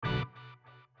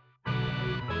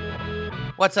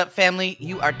What's up, family?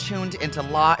 You are tuned into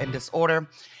Law and Disorder,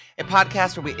 a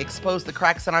podcast where we expose the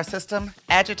cracks in our system,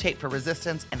 agitate for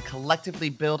resistance, and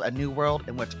collectively build a new world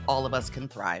in which all of us can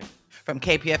thrive. From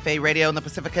KPFA Radio and the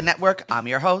Pacifica Network, I'm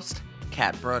your host,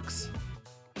 Kat Brooks.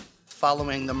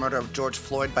 Following the murder of George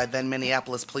Floyd by then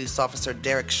Minneapolis police officer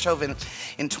Derek Chauvin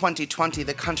in 2020,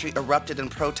 the country erupted in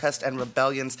protest and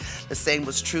rebellions. The same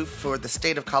was true for the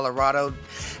state of Colorado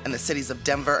and the cities of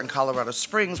Denver and Colorado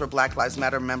Springs, where Black Lives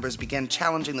Matter members began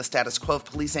challenging the status quo of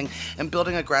policing and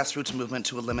building a grassroots movement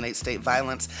to eliminate state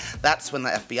violence. That's when the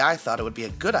FBI thought it would be a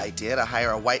good idea to hire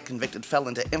a white convicted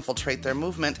felon to infiltrate their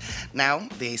movement. Now,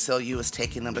 the ACLU is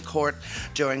taking them to court.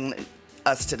 Joining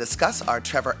us to discuss are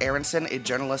Trevor Aronson, a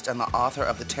journalist and the author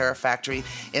of The Terror Factory,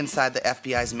 Inside the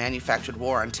FBI's Manufactured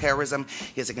War on Terrorism.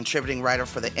 He is a contributing writer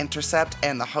for The Intercept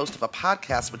and the host of a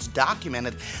podcast which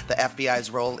documented the FBI's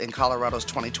role in Colorado's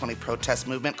 2020 protest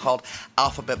movement called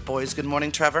Alphabet Boys. Good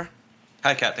morning, Trevor.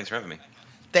 Hi, Kat. Thanks for having me.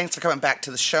 Thanks for coming back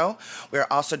to the show. We are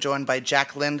also joined by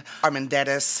Jacqueline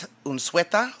Armendariz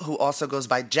Unzueta, who also goes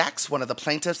by Jax, one of the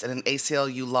plaintiffs in an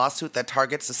ACLU lawsuit that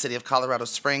targets the city of Colorado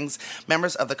Springs,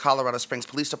 members of the Colorado Springs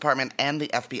Police Department, and the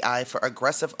FBI for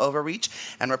aggressive overreach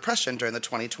and repression during the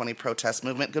 2020 protest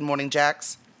movement. Good morning,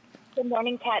 Jax. Good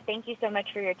morning, Kat. Thank you so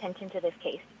much for your attention to this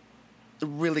case.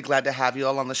 Really glad to have you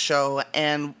all on the show.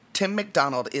 And Tim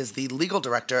McDonald is the legal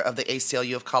director of the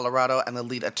ACLU of Colorado and the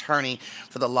lead attorney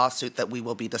for the lawsuit that we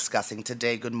will be discussing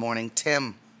today. Good morning,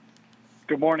 Tim.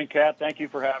 Good morning, Kat. Thank you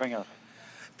for having us.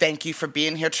 Thank you for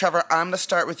being here. Trevor, I'm going to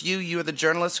start with you. You were the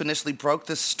journalist who initially broke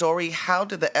this story. How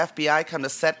did the FBI come to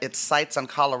set its sights on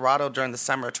Colorado during the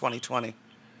summer of 2020?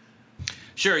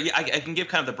 Sure. Yeah, I can give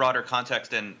kind of the broader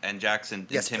context, and Jackson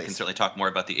and Yes, Tim please. can certainly talk more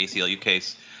about the ACLU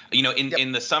case. You know,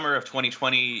 in the summer of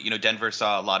 2020, Denver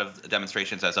saw a lot of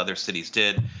demonstrations, as other cities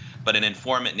did. But an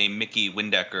informant named Mickey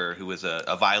Windecker, who was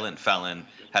a violent felon,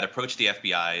 had approached the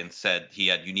FBI and said he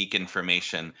had unique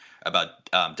information about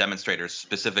demonstrators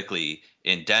specifically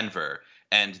in Denver.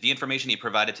 And the information he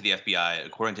provided to the FBI,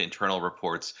 according to internal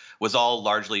reports, was all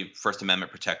largely First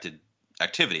Amendment protected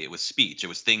activity. It was speech. It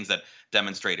was things that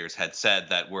demonstrators had said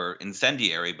that were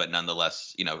incendiary, but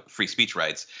nonetheless, free speech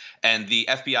rights. And the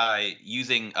FBI,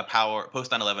 using a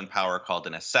post 9/11 power called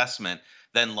an assessment,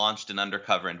 then launched an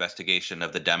undercover investigation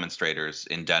of the demonstrators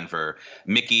in Denver.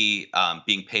 Mickey,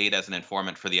 being paid as an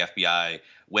informant for the FBI,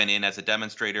 went in as a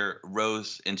demonstrator,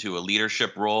 rose into a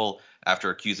leadership role after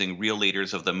accusing real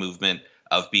leaders of the movement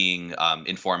of being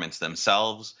informants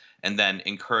themselves, and then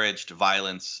encouraged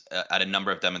violence at a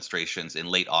number of demonstrations in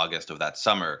late August of that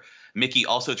summer. Mickey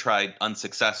also tried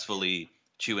unsuccessfully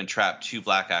to entrap two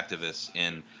black activists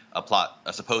in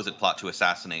a supposed plot to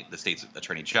assassinate the state's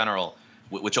attorney general,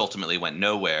 which ultimately went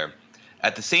nowhere.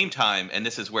 At the same time, and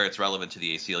this is where it's relevant to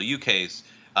the ACLU case,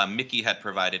 Mickey had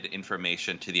provided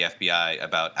information to the FBI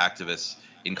about activists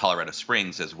in Colorado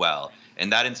Springs as well.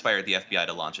 And that inspired the FBI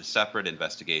to launch a separate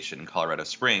investigation in Colorado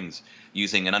Springs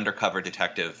using an undercover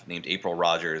detective named April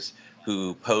Rogers,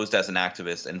 who posed as an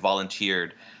activist and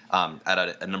volunteered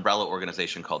at an umbrella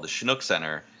organization called the Chinook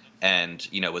Center, and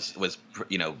was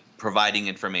providing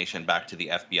information back to the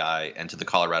FBI and to the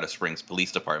Colorado Springs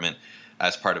Police Department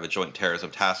as part of a joint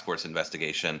terrorism task force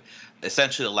investigation,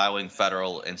 essentially allowing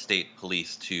federal and state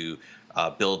police to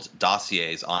build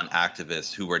dossiers on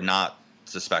activists who were not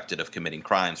suspected of committing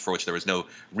crimes for which there was no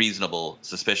reasonable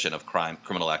suspicion of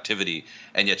criminal activity,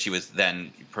 and yet she was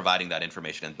then providing that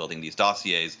information and building these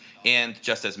dossiers. And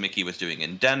just as Mickey was doing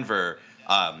in Denver,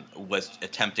 was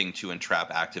attempting to entrap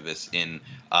activists in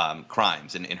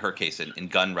crimes, in her case, in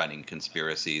gun running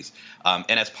conspiracies.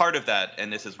 And as part of that,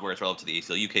 and this is where it's relevant to the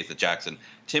ACLU case that Jackson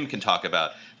Tim can talk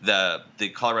about, the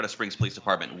Colorado Springs Police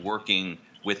Department, working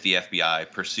with the FBI,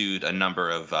 pursued a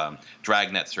number of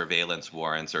dragnet surveillance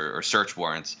warrants or search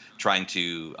warrants, trying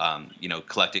to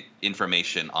collect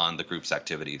information on the group's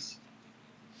activities.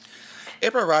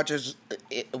 April Rogers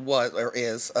was or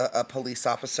is a police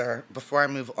officer. Before I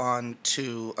move on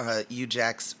to you,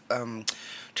 Jax,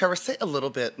 Trevor, say a little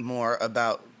bit more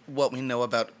about what we know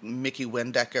about Mickey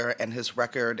Windecker and his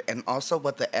record, and also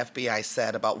what the FBI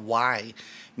said about why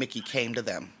Mickey came to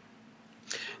them.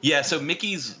 Yeah, so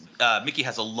Mickey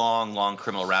has a long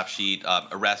criminal rap sheet,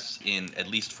 arrests in at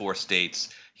least 4 states.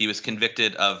 He was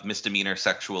convicted of misdemeanor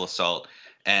sexual assault,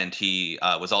 and he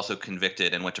was also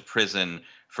convicted and went to prison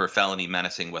for felony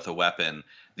menacing with a weapon.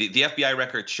 The FBI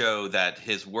records show that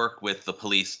his work with the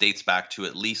police dates back to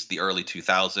at least the early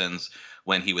 2000s,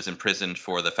 when he was imprisoned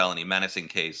for the felony menacing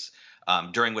case,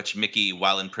 during which Mickey,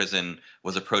 while in prison,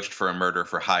 was approached for a murder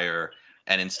for hire.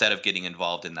 And instead of getting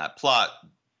involved in that plot,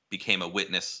 became a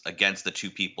witness against the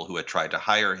two people who had tried to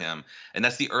hire him. And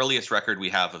that's the earliest record we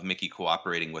have of Mickey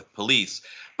cooperating with police.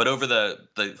 But over the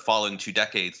following 2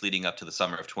 decades leading up to the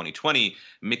summer of 2020,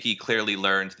 Mickey clearly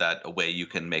learned that a way you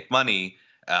can make money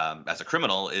as a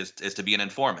criminal is to be an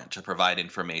informant, to provide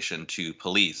information to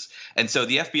police. And so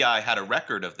the FBI had a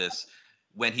record of this.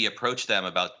 When he approached them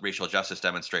about racial justice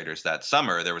demonstrators that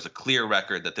summer, there was a clear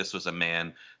record that this was a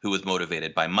man who was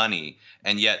motivated by money.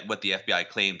 And yet what the FBI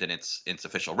claimed in its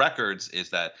official records is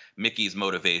that Mickey's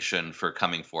motivation for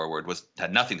coming forward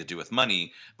had nothing to do with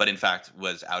money, but in fact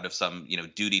was out of some,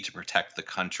 duty to protect the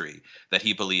country, that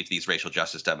he believed these racial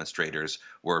justice demonstrators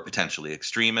were potentially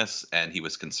extremists, and he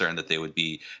was concerned that they would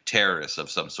be terrorists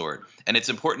of some sort. And it's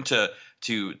important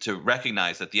to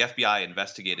recognize that the FBI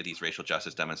investigated these racial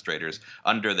justice demonstrators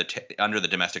under the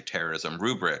domestic terrorism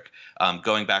rubric.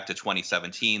 Going back to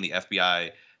 2017, the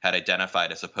FBI had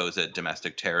identified a supposed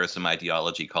domestic terrorism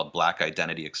ideology called Black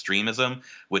identity extremism,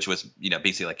 which was,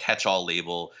 basically a catch-all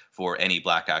label for any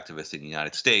Black activists in the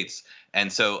United States.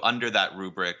 And so under that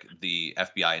rubric, the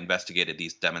FBI investigated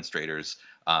these demonstrators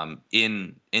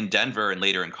in Denver and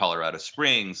later in Colorado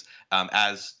Springs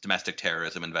as domestic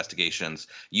terrorism investigations,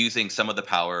 using some of the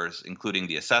powers, including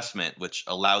the assessment, which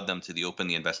allowed them to open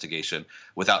the investigation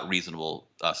without reasonable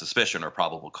suspicion or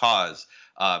probable cause.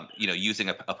 Using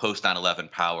a post 9/11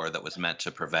 power that was meant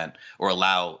to prevent or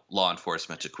allow law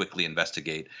enforcement to quickly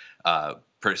investigate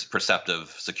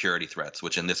perceptive security threats,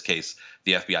 which in this case,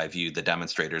 the FBI viewed the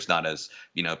demonstrators not as,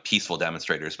 peaceful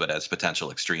demonstrators, but as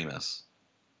potential extremists.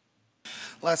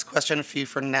 Last question for you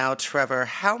for now, Trevor.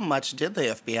 How much did the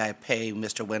FBI pay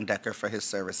Mr. Windecker for his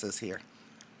services here?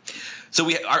 So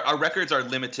our records are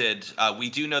limited. We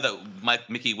do know that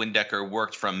Mickey Windecker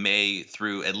worked from May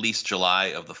through at least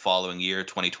July of the following year,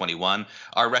 2021.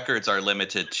 Our records are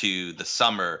limited to the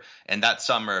summer, and that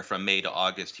summer from May to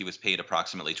August, he was paid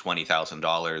approximately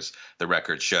 $20,000, the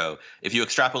records show. If you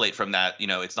extrapolate from that,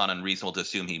 it's not unreasonable to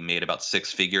assume he made about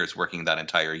 6 figures working that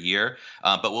entire year.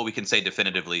 But what we can say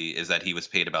definitively is that he was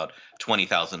paid about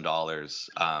 $20,000,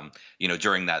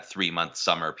 during that 3-month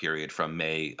summer period from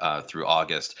May through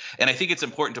August. And I think it's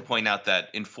important to point out that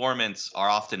informants are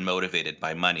often motivated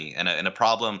by money. And a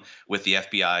problem with the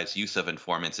FBI's use of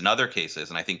informants in other cases,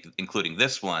 and I think including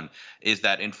this one, is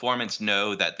that informants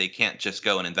know that they can't just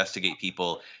go and investigate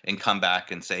people and come back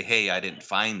and say, hey, I didn't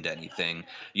find anything,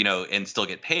 and still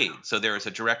get paid. So there is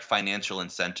a direct financial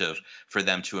incentive for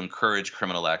them to encourage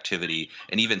criminal activity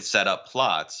and even set up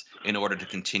plots in order to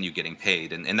continue getting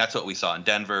paid. And that's what we saw in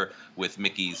Denver with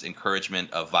Mickey's encouragement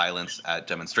of violence at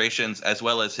demonstrations, as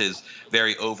well as his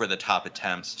very over-the-top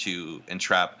attempts to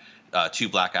entrap 2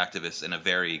 Black activists in a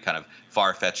very kind of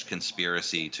far-fetched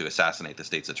conspiracy to assassinate the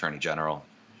state's attorney general.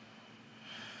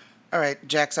 All right,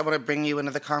 Jax, I want to bring you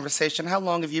into the conversation. How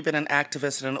long have you been an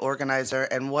activist and an organizer,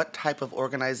 and what type of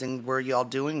organizing were y'all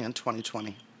doing in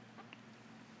 2020?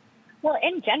 Well,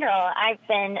 in general, I've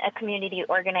been a community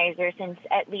organizer since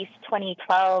at least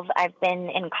 2012. I've been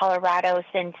in Colorado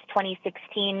since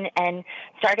 2016 and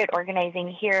started organizing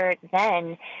here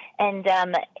then. And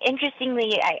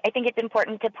interestingly, I think it's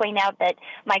important to point out that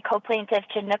my co-plaintiff,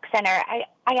 Chinook Center, I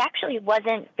actually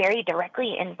wasn't very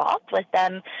directly involved with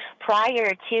them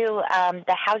prior to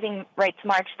the Housing Rights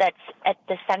March that's at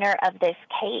the center of this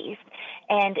case.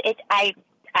 And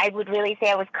I would really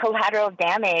say I was collateral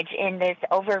damage in this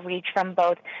overreach from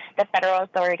both the federal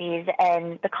authorities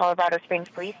and the Colorado Springs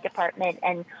Police Department.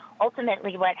 And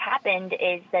ultimately what happened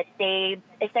is that they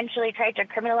essentially tried to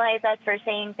criminalize us for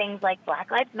saying things like Black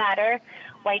Lives Matter,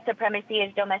 white supremacy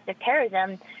is domestic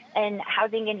terrorism, and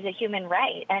housing is a human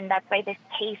right. And that's why this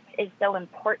case is so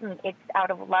important. It's out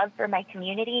of love for my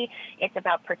community. It's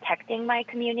about protecting my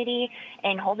community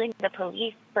and holding the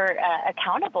police for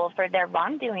accountable for their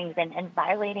wrongdoings and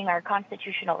violating our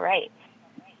constitutional rights.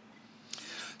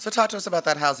 So talk to us about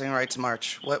that Housing Rights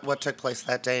March. What took place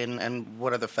that day, and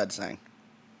what are the feds saying?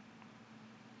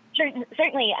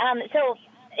 Certainly. So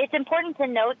it's important to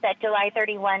note that July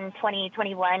 31,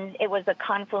 2021, it was a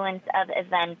confluence of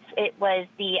events. It was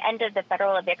the end of the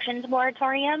federal evictions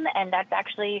moratorium, and that's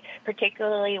actually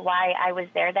particularly why I was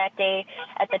there that day.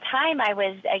 At the time, I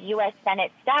was a U.S.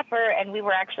 Senate staffer, and we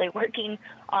were actually working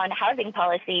on housing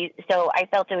policy, so I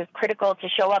felt it was critical to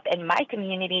show up in my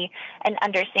community and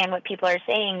understand what people are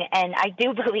saying. And I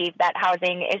do believe that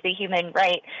housing is a human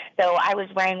right. So I was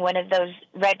wearing one of those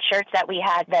red shirts that we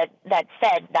had that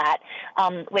said that,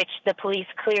 which the police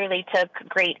clearly took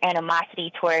great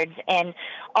animosity towards. And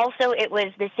also it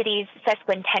was the city's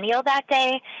sesquicentennial that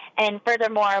day. And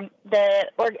furthermore,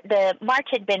 the march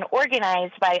had been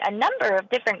organized by a number of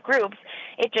different groups.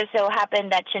 It just so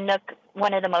happened that Chinook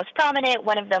one of the most prominent,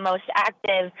 one of the most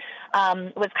active,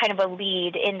 was kind of a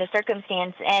lead in the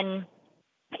circumstance. And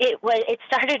it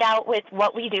started out with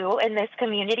what we do in this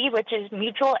community, which is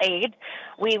mutual aid.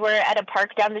 We were at a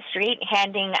park down the street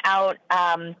handing out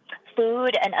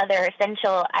food and other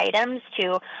essential items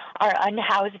to our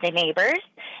unhoused neighbors.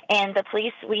 And the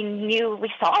police, we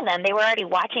saw them. They were already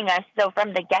watching us. So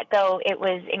from the get-go, it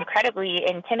was incredibly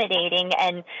intimidating.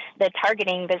 And the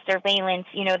targeting, the surveillance,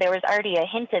 there was already a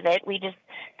hint of it. We just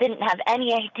didn't have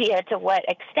any idea to what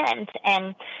extent.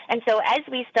 And so as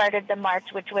we started the march,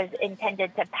 which was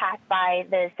intended to pass by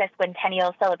the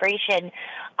sesquicentennial celebration,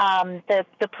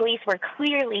 the police were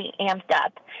clearly amped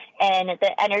up, and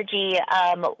the energy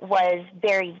was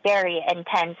very, very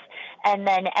intense. And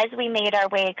then as we made our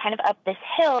way kind of up this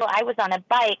hill, I was on a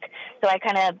bike, so I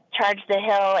kind of charged the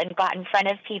hill and got in front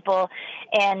of people.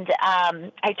 And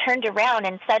I turned around,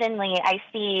 and suddenly I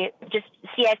see just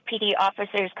CSPD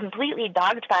officers completely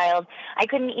dogpiled. I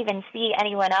couldn't even see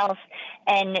anyone else.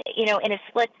 And, in a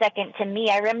split second, to me,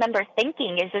 I remember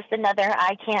thinking, is this another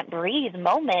I can't breathe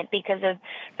moment, because of,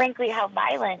 frankly, how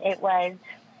violent it was.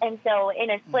 And so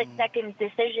in a split-second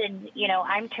decision,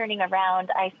 I'm turning around.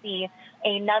 I see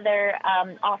another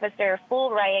officer,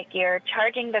 full riot gear,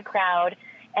 charging the crowd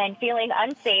and feeling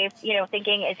unsafe,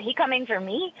 thinking, is he coming for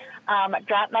me?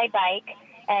 Dropped my bike,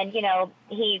 and,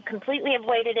 he completely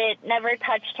avoided it, never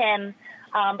touched him.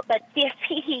 But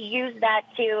CSPD used that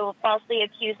to falsely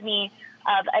accuse me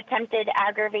of attempted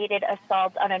aggravated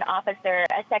assault on an officer,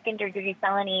 a second-degree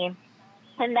felony.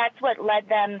 And that's what led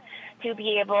them to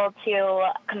be able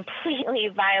to completely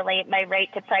violate my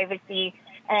right to privacy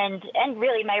and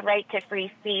really my right to free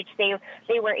speech.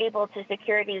 They were able to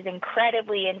secure these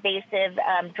incredibly invasive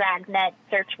dragnet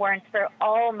search warrants for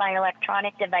all my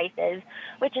electronic devices,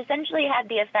 which essentially had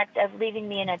the effect of leaving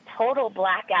me in a total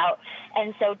blackout.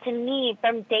 And so to me,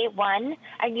 from day one,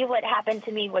 I knew what happened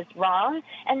to me was wrong.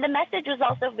 And the message was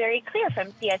also very clear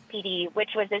from CSPD, which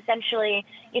was essentially,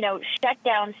 shut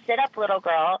down, sit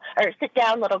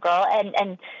down, little girl,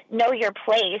 and know your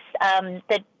place.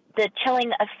 The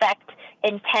chilling effect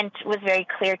intent was very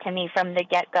clear to me from the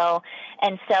get-go.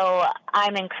 And so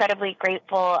I'm incredibly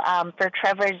grateful for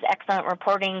Trevor's excellent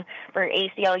reporting, for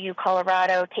ACLU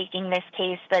Colorado taking this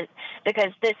case, but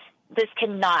because this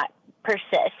cannot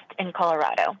persist in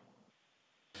Colorado.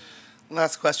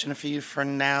 Last question for you for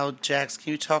now, Jax.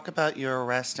 Can you talk about your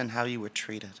arrest and how you were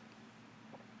treated?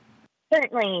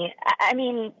 Certainly. I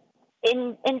mean,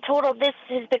 in total, this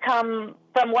has become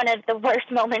from one of the worst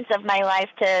moments of my life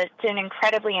to an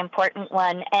incredibly important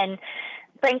one. And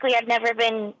frankly, I've never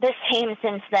been the same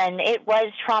since then. It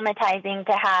was traumatizing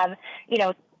to have,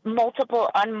 multiple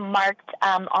unmarked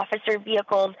officer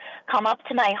vehicles come up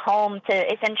to my home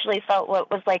to essentially felt what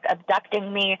was like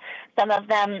abducting me. Some of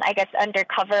them, I guess,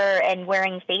 undercover and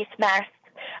wearing face masks.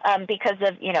 Because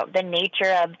of, the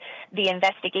nature of the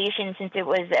investigation, since it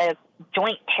was a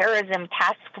joint terrorism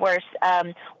task force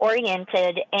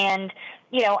oriented. And,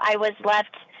 I was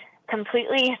left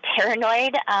completely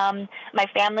paranoid. My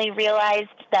family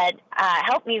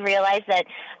helped me realize that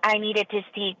I needed to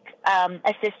seek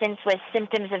assistance with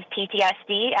symptoms of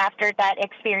PTSD after that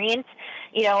experience.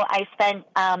 I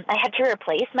had to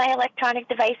replace my electronic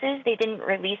devices. They didn't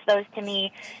release those to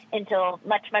me until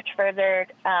much, much further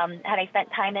had I spent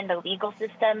time in the legal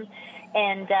system.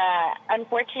 And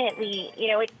unfortunately,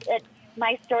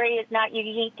 my story is not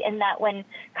unique in that when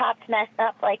cops mess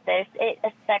up like this, it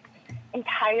affects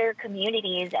entire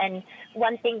communities. And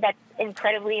one thing that's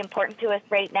incredibly important to us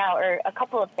right now, or a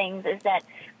couple of things, is that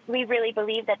we really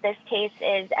believe that this case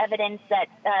is evidence that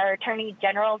our Attorney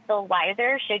General, Phil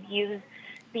Weiser, should use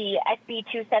the SB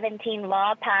 217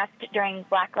 law passed during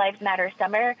Black Lives Matter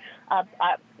summer,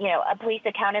 a police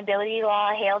accountability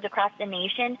law hailed across the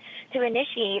nation, to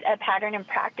initiate a pattern and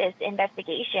practice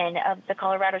investigation of the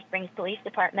Colorado Springs Police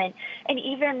Department. And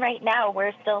even right now,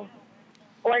 we're still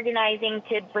organizing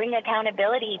to bring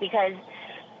accountability because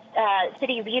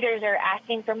city leaders are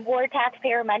asking for more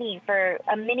taxpayer money for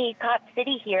a mini cop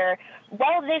city here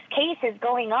while this case is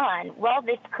going on. While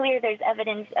it's clear there's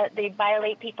evidence they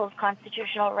violate people's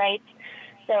constitutional rights.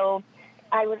 So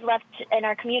I was left, and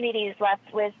our community is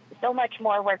left with so much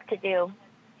more work to do.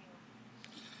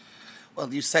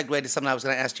 Well, you segued to something I was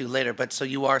going to ask you later, but so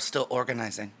you are still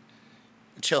organizing.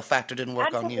 The chill factor didn't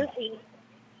work on you. Absolutely.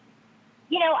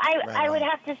 I would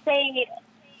have to say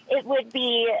it would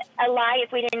be a lie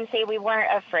if we didn't say we weren't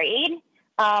afraid.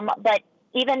 But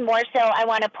even more so, I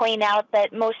want to point out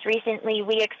that most recently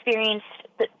we experienced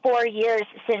the 4 years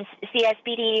since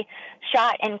CSPD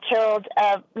shot and killed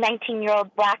a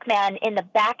 19-year-old black man in the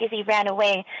back as he ran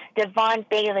away, Devon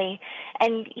Bailey.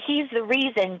 And he's the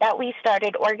reason that we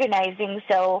started organizing.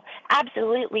 So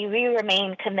absolutely, we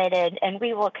remain committed, and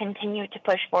we will continue to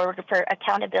push forward for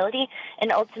accountability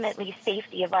and ultimately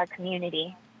safety of our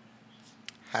community.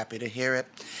 Happy to hear it.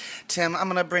 Tim, I'm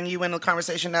going to bring you in the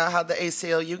conversation now. How'd the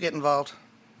ACLU get involved?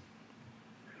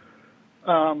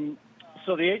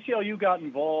 So the ACLU got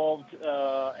involved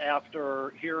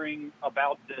after hearing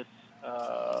about this,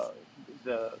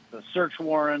 the search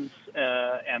warrants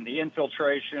and the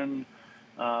infiltration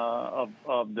of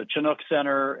the Chinook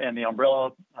Center and the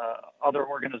umbrella other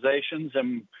organizations.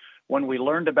 And when we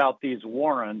learned about these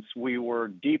warrants, we were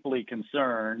deeply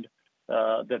concerned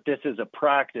that this is a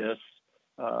practice.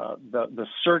 The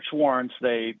search warrants,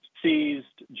 they seized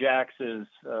Jax's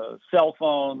cell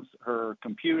phones, her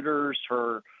computers,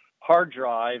 her hard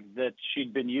drive that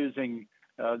she'd been using,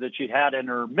 that she'd had in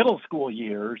her middle school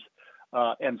years,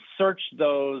 and searched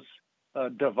those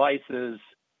devices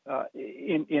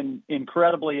in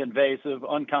incredibly invasive,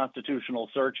 unconstitutional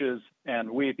searches. And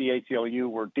we at the ACLU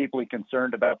were deeply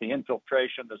concerned about the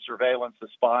infiltration, the surveillance, the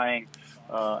spying,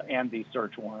 and these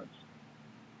search warrants.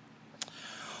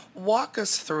 Walk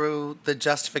us through the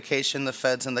justification the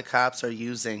feds and the cops are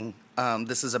using.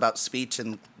 This is about speech,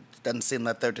 and it doesn't seem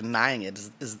that they're denying it.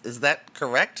 Is that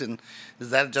correct? And is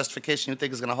that a justification you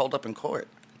think is going to hold up in court?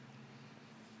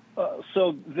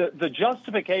 So the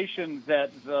justification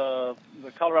that the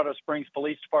Colorado Springs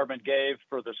Police Department gave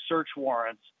for the search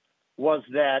warrants was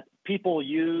that people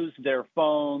use their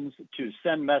phones to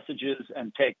send messages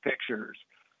and take pictures.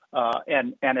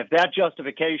 And if that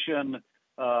justification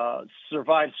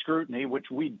survive scrutiny,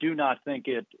 which we do not think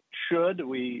it should.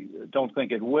 We don't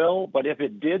think it will. But if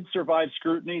it did survive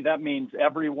scrutiny, that means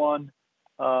everyone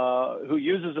who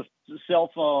uses a cell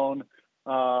phone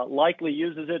likely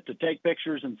uses it to take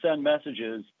pictures and send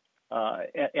messages.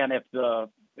 And if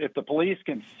the police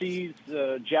can seize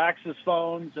Jax's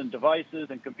phones and devices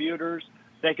and computers,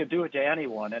 they could do it to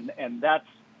anyone. And that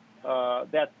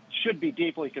should be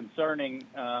deeply concerning.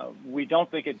 We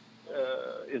don't think it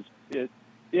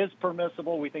is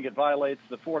permissible. We think it violates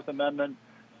the Fourth Amendment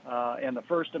and the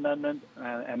First Amendment,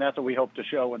 and that's what we hope to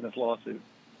show in this lawsuit.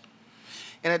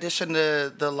 In addition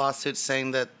to the lawsuit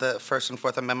saying that the First and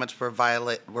Fourth Amendments were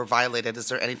violated, is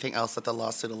there anything else that the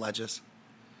lawsuit alleges?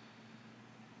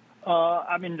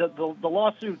 The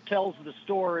lawsuit tells the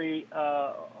story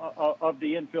of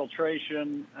the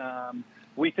infiltration.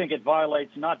 We think it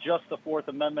violates not just the Fourth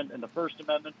Amendment and the First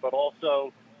Amendment, but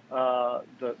also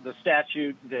the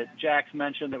statute that Jax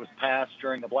mentioned that was passed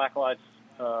during the Black Lives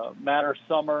Matter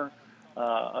summer,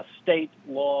 a state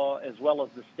law as well as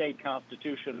the state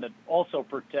constitution that also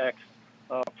protects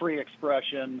free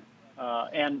expression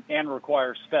and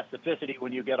requires specificity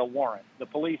when you get a warrant. The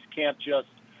police can't just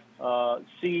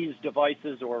seize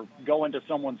devices or go into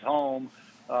someone's home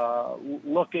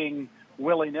looking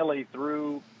willy-nilly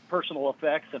through personal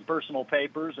effects and personal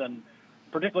papers, and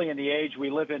particularly in the age we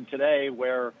live in today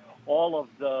where all of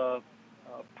the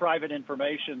private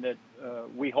information that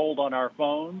we hold on our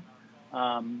phones,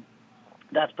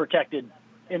 that's protected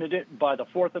by the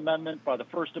Fourth Amendment, by the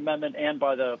First Amendment, and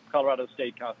by the Colorado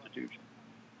State Constitution.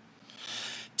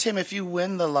 Tim, if you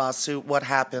win the lawsuit, what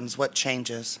happens? What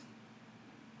changes?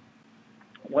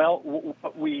 Well,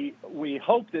 we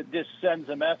hope that this sends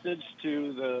a message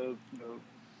to the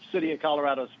city of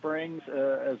Colorado Springs,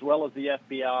 as well as the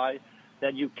FBI,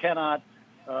 that you cannot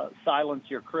silence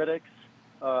your critics.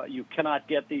 You cannot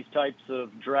get these types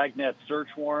of dragnet search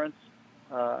warrants,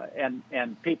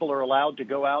 and people are allowed to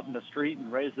go out in the street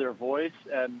and raise their voice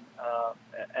and,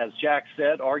 as Jack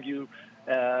said, argue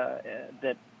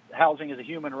that housing is a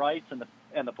human right,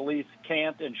 and the police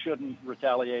can't and shouldn't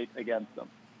retaliate against them.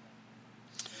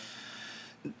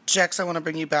 Jax, I want to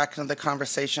bring you back into the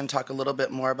conversation, talk a little bit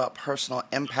more about personal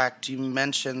impact. You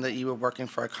mentioned that you were working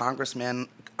for a congressman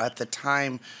at the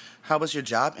time. How was your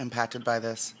job impacted by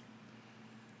this?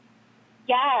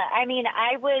 Yeah,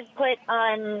 I was put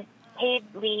on paid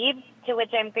leave, to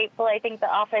which I'm grateful. I think the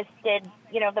office did,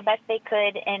 the best they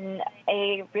could in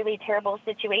a really terrible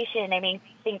situation. I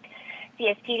think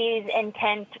CSPD's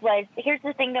intent was, here's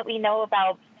the thing that we know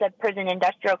about the prison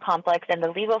industrial complex and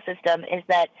the legal system is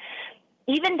that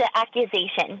even the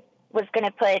accusation was going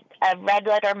to put a red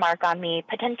letter mark on me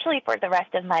potentially for the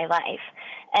rest of my life.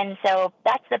 And so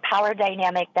that's the power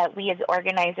dynamic that we as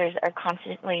organizers are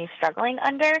constantly struggling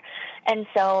under. And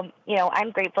so,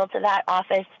 I'm grateful to that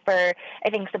office for, I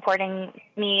think, supporting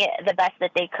me the best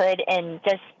that they could and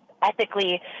just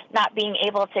ethically not being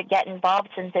able to get involved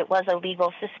since it was a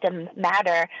legal system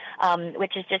matter,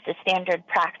 which is just a standard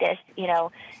practice,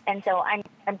 And so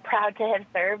I'm proud to have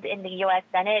served in the U.S.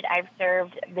 Senate. I've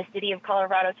served the city of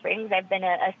Colorado Springs. I've been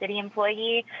a city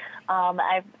employee.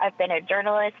 I've been a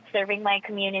journalist serving my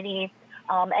community.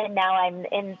 And now I'm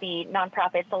in the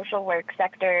nonprofit social work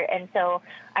sector. And so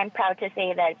I'm proud to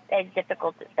say that as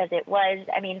difficult as it was,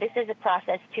 this is a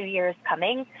process 2 years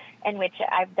coming in which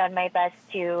I've done my best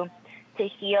to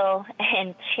heal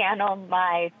and channel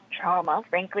my trauma,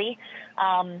 frankly,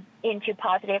 into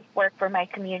positive work for my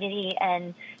community.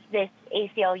 And this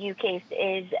ACLU case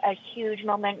is a huge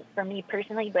moment for me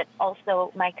personally, but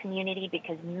also my community,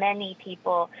 because many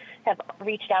people have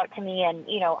reached out to me, and,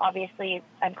 obviously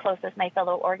I'm close with my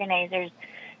fellow organizers,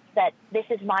 that this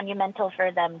is monumental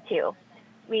for them too.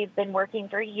 We've been working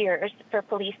for years for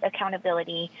police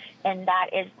accountability, and that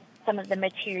is some of the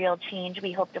material change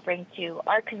we hope to bring to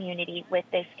our community with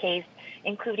this case,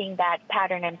 including that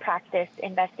pattern and practice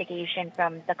investigation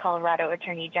from the Colorado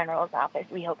Attorney General's office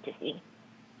we hope to see.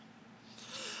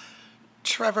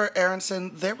 Trevor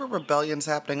Aronson, there were rebellions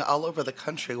happening all over the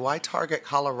country. Why target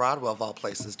Colorado of all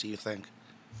places, do you think?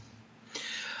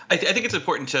 I think it's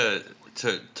important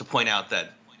to point out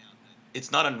that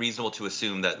it's not unreasonable to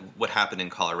assume that what happened in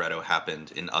Colorado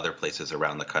happened in other places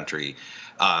around the country.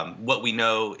 What we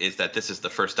know is that this is the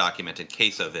first documented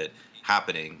case of it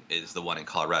happening is the one in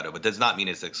Colorado, but does not mean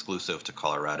it's exclusive to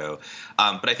Colorado.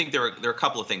 But I think there are a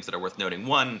couple of things that are worth noting.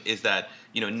 One is that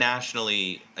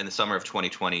nationally in the summer of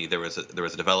 2020 there was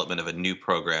a development of a new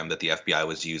program that the FBI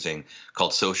was using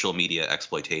called social media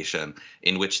exploitation,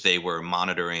 in which they were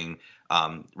monitoring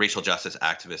racial justice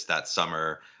activists that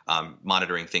summer,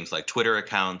 monitoring things like Twitter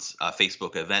accounts,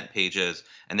 Facebook event pages,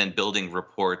 and then building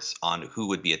reports on who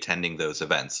would be attending those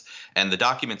events. And the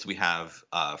documents we have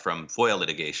from FOIA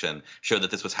litigation show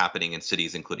that this was happening in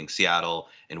cities including Seattle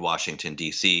and Washington,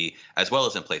 D.C., as well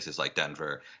as in places like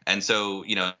Denver. And so,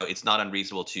 it's not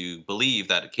unreasonable to believe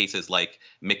that cases like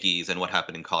Mickey's and what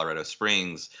happened in Colorado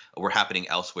Springs were happening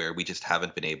elsewhere. We just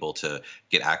haven't been able to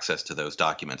get access to those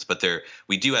documents. But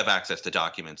we do have access to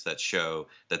documents that show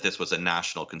that this was a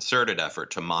national concerted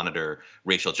effort to monitor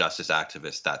racial justice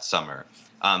activists that summer.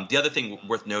 The other thing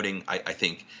worth noting, I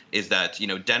think, is that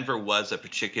Denver was a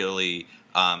particularly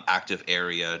active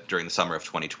area during the summer of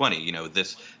 2020.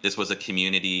 This was a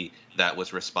community that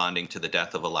was responding to the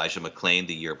death of Elijah McClain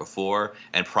the year before,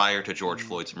 and prior to George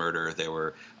Floyd's murder, there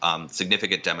were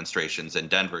significant demonstrations in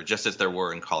Denver, just as there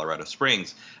were in Colorado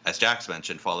Springs, as Jax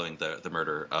mentioned, following the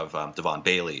murder of Devon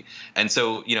Bailey. And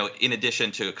so, in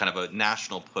addition to kind of a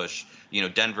national push,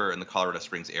 Denver and the Colorado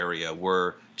Springs area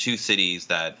were two cities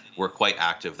that were quite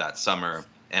active that summer.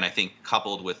 And I think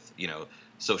coupled with,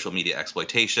 social media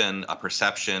exploitation, a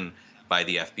perception by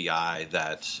the FBI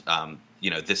that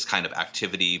this kind of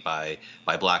activity by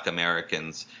Black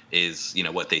Americans is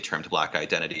what they termed Black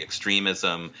identity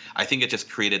extremism. I think it just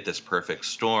created this perfect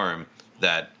storm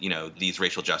that these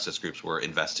racial justice groups were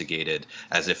investigated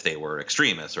as if they were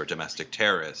extremists or domestic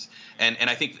terrorists. And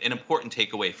I think an important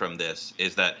takeaway from this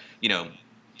is that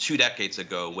 2 decades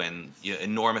ago, when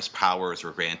enormous powers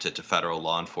were granted to federal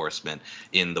law enforcement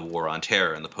in the war on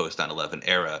terror in the post 9/11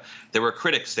 era, there were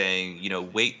critics saying,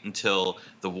 wait until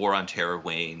the war on terror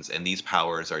wanes and these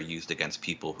powers are used against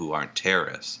people who aren't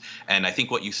terrorists. And I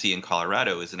think what you see in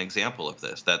Colorado is an example of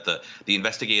this, that the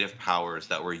investigative powers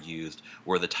that were used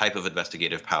were the type of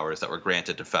investigative powers that were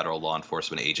granted to federal law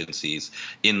enforcement agencies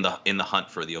in the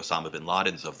hunt for the Osama bin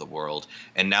Ladens of the world.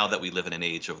 And now that we live in an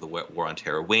age of the war on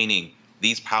terror waning,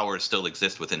 these powers still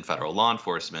exist within federal law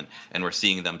enforcement, and we're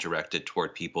seeing them directed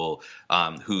toward people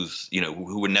who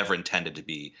were never intended to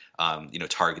be,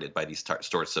 targeted by these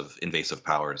sorts of invasive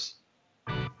powers.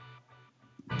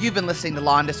 You've been listening to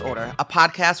Law and Disorder, a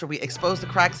podcast where we expose the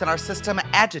cracks in our system,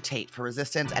 agitate for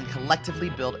resistance, and collectively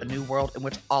build a new world in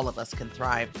which all of us can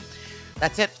thrive.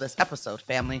 That's it for this episode,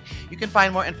 family. You can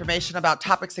find more information about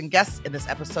topics and guests in this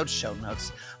episode's show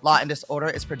notes. Law and Disorder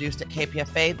is produced at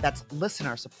KPFA, that's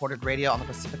listener-supported radio on the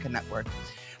Pacifica Network.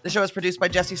 The show is produced by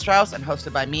Jesse Strauss and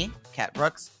hosted by me, Kat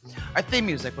Brooks. Our theme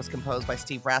music was composed by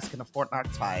Steve Raskin of Fort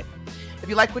Knox 5. If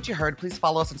you like what you heard, please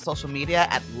follow us on social media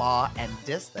at Law and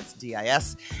Dis, that's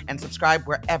D-I-S, and subscribe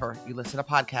wherever you listen to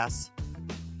podcasts.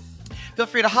 Feel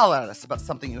free to holler at us about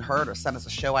something you heard or send us a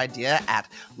show idea at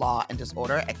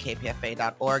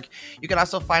lawanddisorder@kpfa.org. You can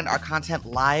also find our content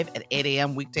live at 8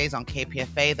 a.m. weekdays on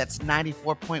KPFA. That's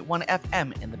 94.1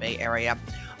 FM in the Bay Area.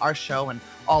 Our show and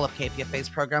all of KPFA's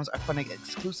programs are funded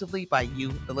exclusively by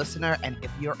you, the listener. And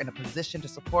if you're in a position to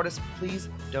support us, please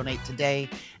donate today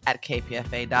at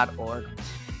kpfa.org.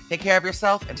 Take care of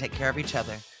yourself and take care of each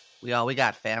other. We all we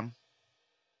got, fam.